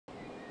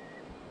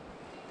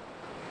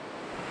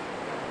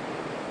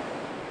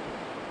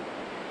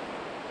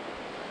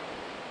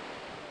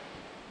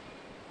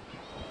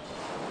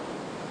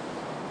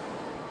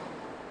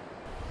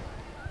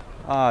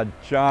Ah,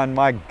 John,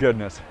 my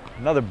goodness.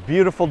 Another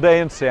beautiful day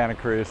in Santa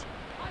Cruz.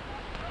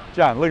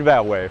 John, look at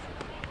that wave.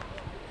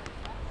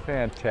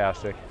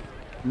 Fantastic.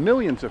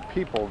 Millions of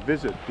people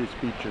visit these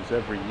beaches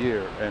every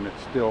year, and it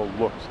still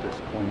looks this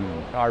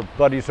clean. Our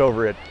buddies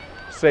over at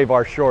Save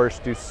Our Shores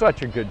do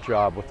such a good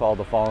job with all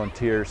the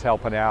volunteers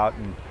helping out,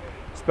 and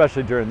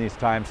especially during these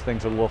times,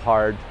 things are a little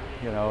hard,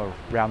 you know,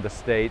 around the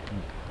state. And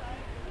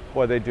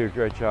boy, they do a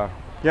great job.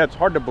 Yeah, it's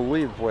hard to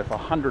believe with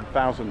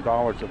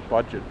 $100,000 of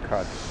budget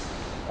cuts,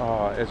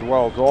 as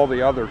well as all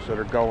the others that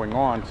are going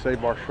on,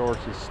 Save Our Shores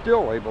is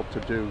still able to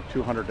do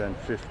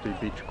 250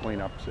 beach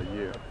cleanups a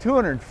year.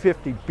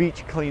 250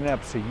 beach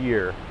cleanups a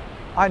year.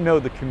 I know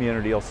the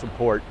community will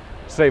support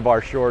Save Our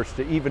Shores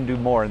to even do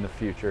more in the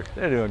future.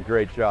 They're doing a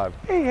great job.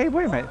 Hey,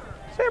 wait a minute.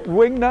 Is that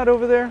Wingnut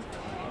over there?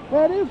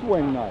 That is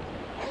Wingnut.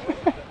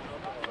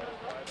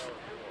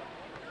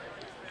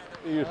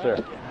 You, sir.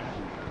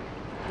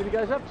 What are you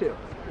guys up to?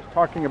 Just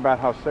talking about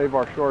how Save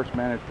Our Shores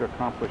managed to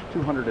accomplish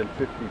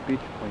 250 beach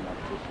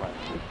cleanups this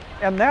last week.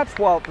 And that's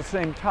while at the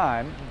same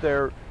time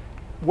they're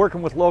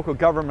working with local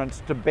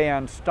governments to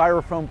ban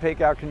styrofoam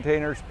takeout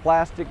containers,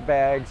 plastic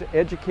bags,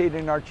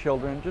 educating our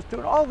children, just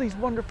doing all these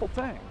wonderful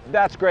things.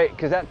 That's great,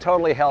 because that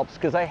totally helps,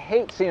 because I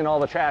hate seeing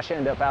all the trash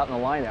end up out in the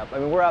lineup. I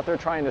mean, we're out there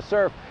trying to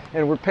surf,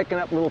 and we're picking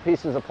up little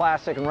pieces of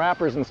plastic and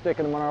wrappers and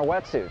sticking them on our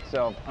wetsuits.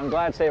 So I'm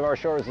glad Save Our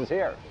Shores is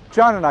here.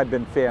 John and I have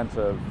been fans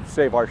of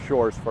Save Our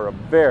Shores for a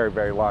very,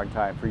 very long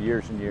time, for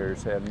years and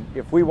years. And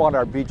if we want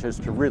our beaches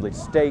to really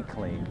stay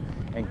clean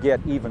and get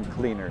even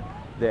cleaner,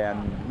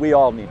 then we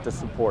all need to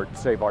support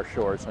Save Our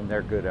Shores and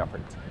their good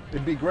efforts.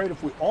 It'd be great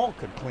if we all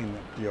could clean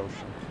up the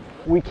ocean.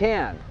 We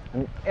can,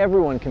 and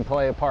everyone can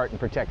play a part in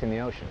protecting the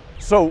ocean.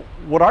 So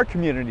what our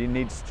community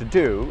needs to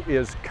do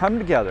is come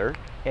together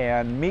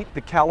and meet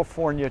the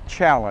California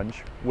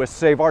Challenge with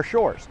Save Our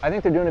Shores. I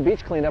think they're doing a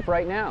beach cleanup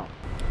right now.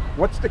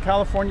 What's the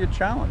California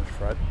Challenge,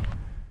 Fred?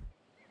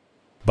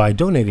 By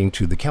donating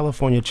to the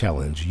California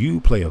Challenge,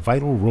 you play a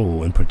vital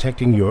role in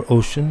protecting your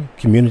ocean,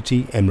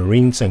 community, and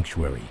marine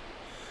sanctuary.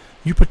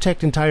 You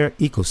protect entire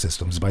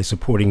ecosystems by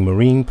supporting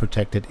marine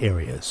protected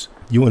areas.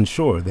 You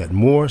ensure that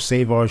more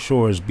Save Our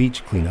Shores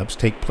beach cleanups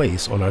take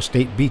place on our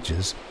state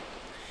beaches.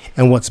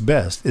 And what's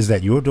best is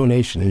that your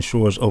donation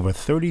ensures over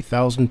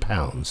 30,000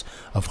 pounds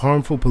of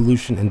harmful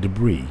pollution and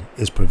debris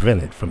is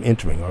prevented from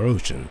entering our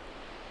ocean.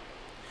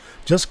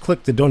 Just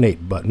click the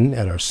donate button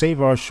at our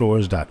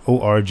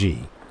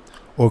saveourshores.org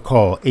or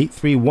call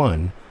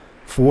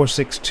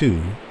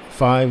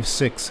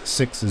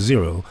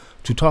 831-462-5660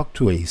 to talk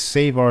to a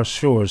Save Our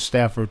Shores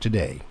staffer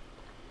today.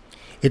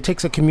 It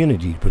takes a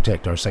community to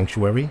protect our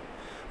sanctuary.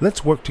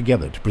 Let's work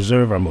together to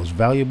preserve our most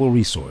valuable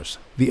resource,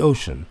 the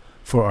ocean,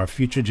 for our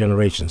future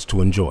generations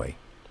to enjoy.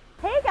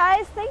 Hey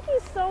guys, thank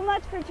you so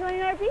much for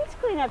joining our beach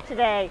cleanup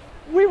today.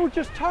 We were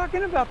just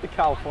talking about the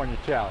California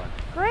Challenge.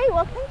 Great,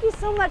 well thank you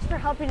so much for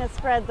helping us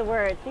spread the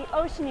word. The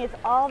ocean needs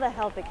all the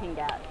help it can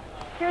get.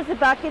 Here's a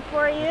bucket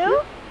for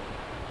you.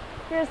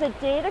 Here's a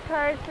data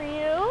card for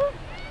you.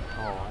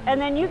 And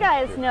then you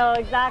guys know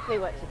exactly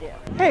what to do.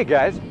 Hey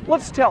guys,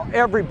 let's tell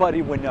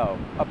everybody we know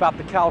about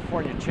the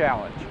California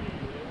Challenge.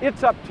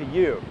 It's up to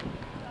you.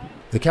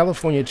 The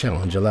California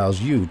Challenge allows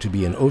you to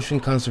be an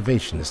ocean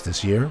conservationist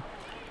this year.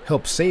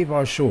 Help Save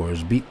Our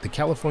Shores beat the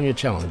California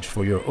Challenge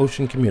for your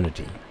ocean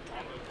community.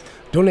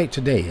 Donate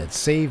today at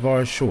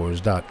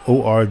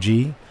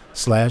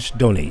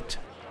saveourshores.org/donate.